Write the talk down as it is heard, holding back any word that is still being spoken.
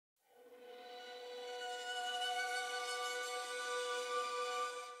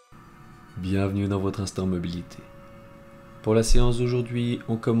Bienvenue dans votre instant mobilité. Pour la séance d'aujourd'hui,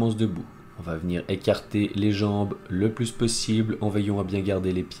 on commence debout. On va venir écarter les jambes le plus possible en veillant à bien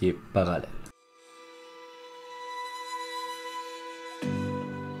garder les pieds parallèles.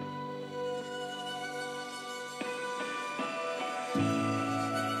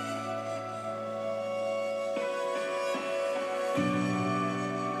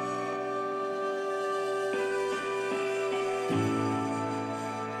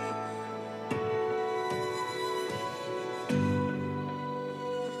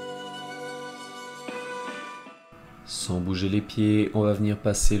 Sans bouger les pieds, on va venir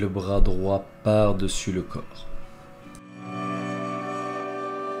passer le bras droit par-dessus le corps.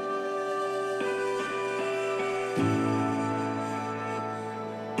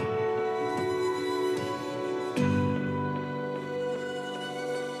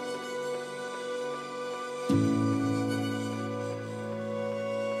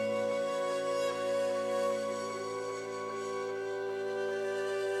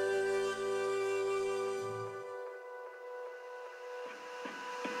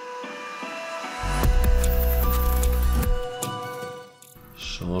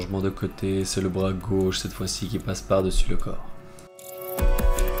 Changement de côté, c'est le bras gauche cette fois-ci qui passe par-dessus le corps.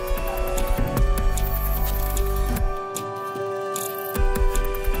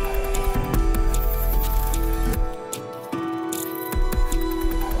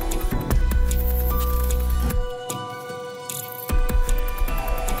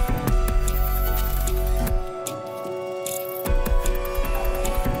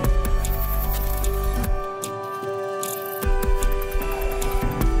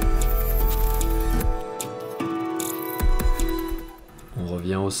 On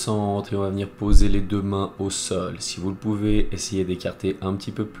revient au centre et on va venir poser les deux mains au sol. Si vous le pouvez, essayez d'écarter un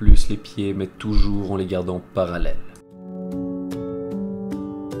petit peu plus les pieds, mais toujours en les gardant parallèles.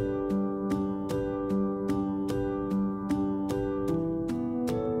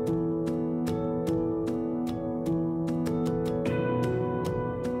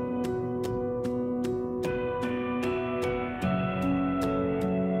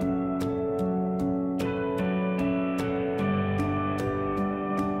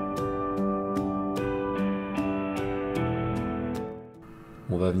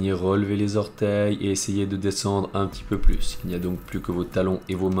 On va venir relever les orteils et essayer de descendre un petit peu plus. Il n'y a donc plus que vos talons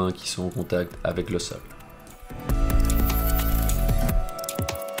et vos mains qui sont en contact avec le sol.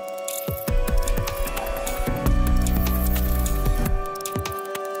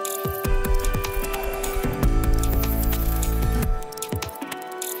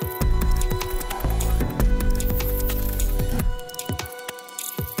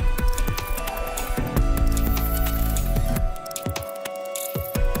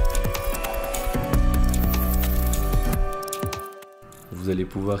 Vous allez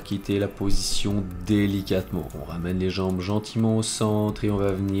pouvoir quitter la position délicatement. On ramène les jambes gentiment au centre et on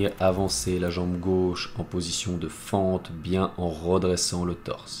va venir avancer la jambe gauche en position de fente, bien en redressant le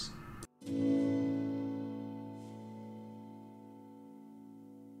torse.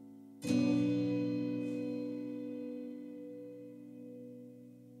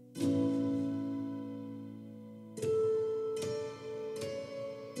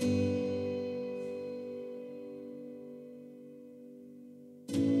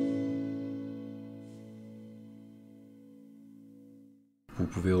 Vous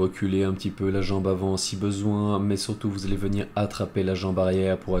pouvez reculer un petit peu la jambe avant si besoin, mais surtout vous allez venir attraper la jambe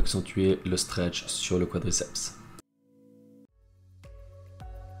arrière pour accentuer le stretch sur le quadriceps.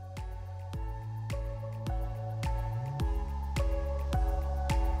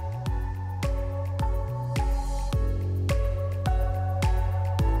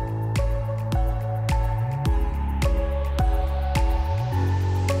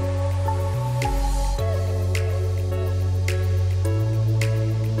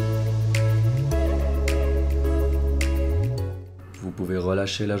 Vous pouvez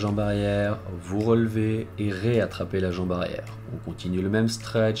relâcher la jambe arrière, vous relever et réattraper la jambe arrière. On continue le même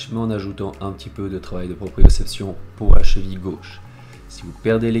stretch mais en ajoutant un petit peu de travail de proprioception pour la cheville gauche. Si vous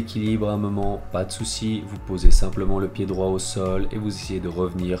perdez l'équilibre à un moment, pas de souci, vous posez simplement le pied droit au sol et vous essayez de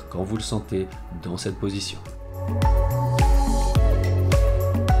revenir quand vous le sentez dans cette position.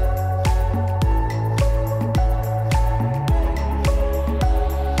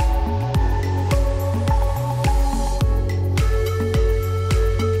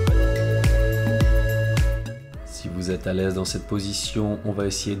 vous êtes à l'aise dans cette position, on va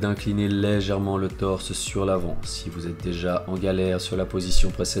essayer d'incliner légèrement le torse sur l'avant. Si vous êtes déjà en galère sur la position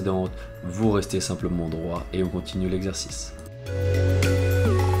précédente, vous restez simplement droit et on continue l'exercice.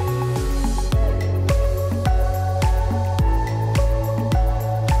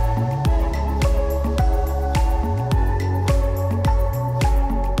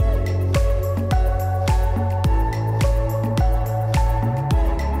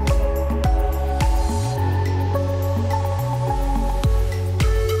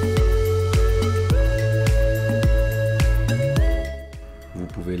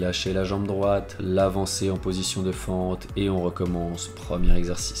 relâchez la jambe droite, l'avancez en position de fente et on recommence. Premier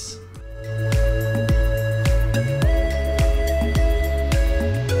exercice.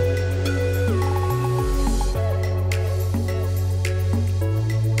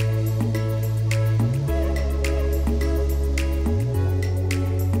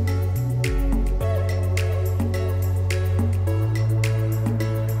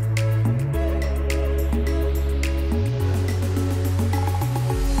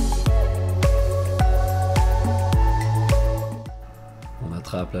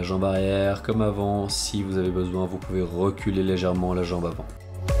 Attrape la jambe arrière comme avant. Si vous avez besoin, vous pouvez reculer légèrement la jambe avant.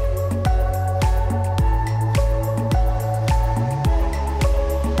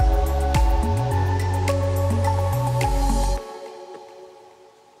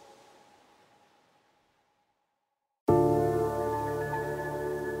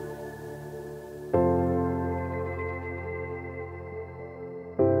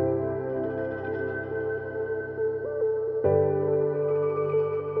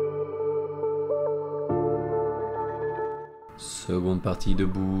 Seconde partie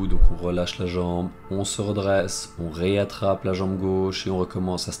debout, donc on relâche la jambe, on se redresse, on réattrape la jambe gauche et on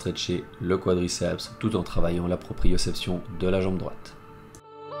recommence à stretcher le quadriceps tout en travaillant la proprioception de la jambe droite.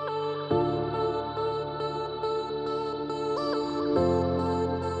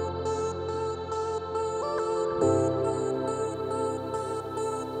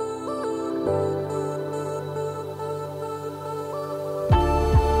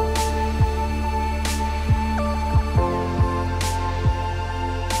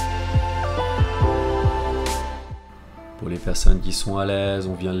 Pour les personnes qui sont à l'aise,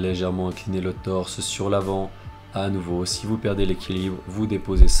 on vient légèrement incliner le torse sur l'avant. À nouveau, si vous perdez l'équilibre, vous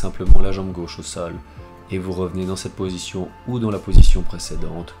déposez simplement la jambe gauche au sol et vous revenez dans cette position ou dans la position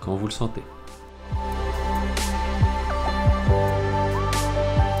précédente quand vous le sentez.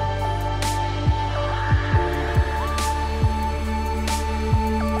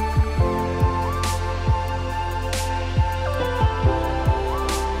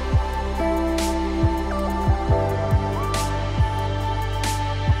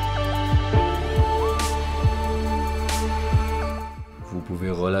 Vous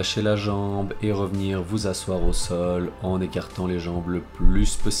pouvez relâcher la jambe et revenir vous asseoir au sol en écartant les jambes le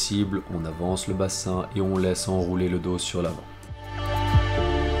plus possible. On avance le bassin et on laisse enrouler le dos sur l'avant.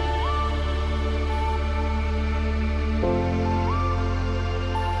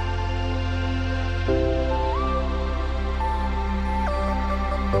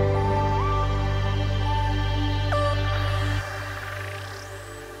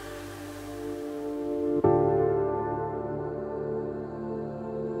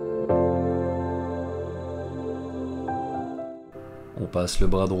 On passe le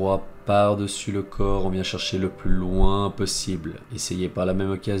bras droit par-dessus le corps, on vient chercher le plus loin possible. Essayez par la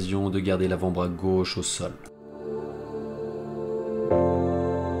même occasion de garder l'avant-bras gauche au sol.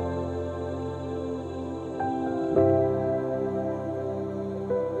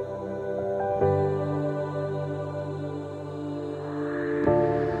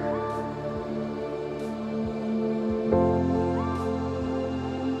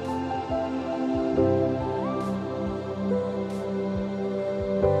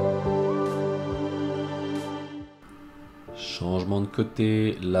 Changement de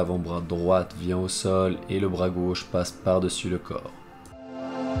côté, l'avant-bras droit vient au sol et le bras gauche passe par-dessus le corps.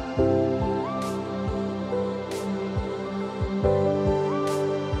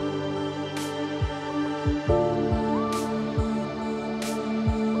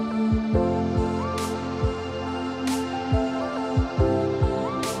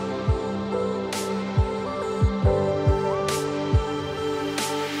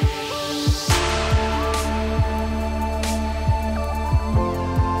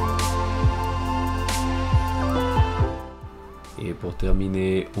 Et pour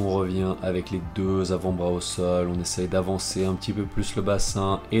terminer, on revient avec les deux avant-bras au sol, on essaye d'avancer un petit peu plus le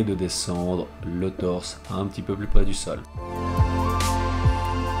bassin et de descendre le torse un petit peu plus près du sol.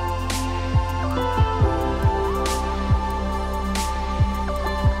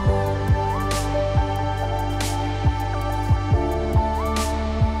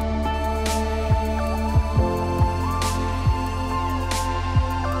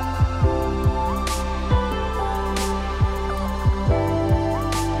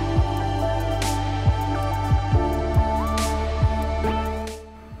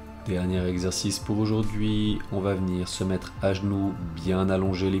 Dernier exercice pour aujourd'hui, on va venir se mettre à genoux, bien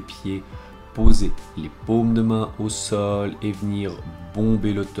allonger les pieds, poser les paumes de main au sol et venir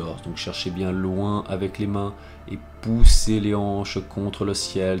bomber le torse. Donc cherchez bien loin avec les mains et poussez les hanches contre le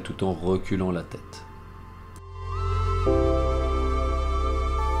ciel tout en reculant la tête.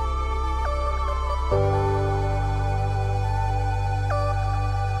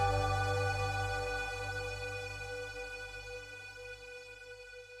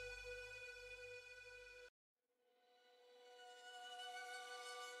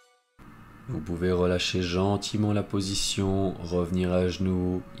 Vous pouvez relâcher gentiment la position, revenir à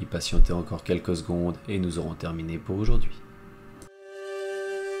genoux, y patienter encore quelques secondes et nous aurons terminé pour aujourd'hui.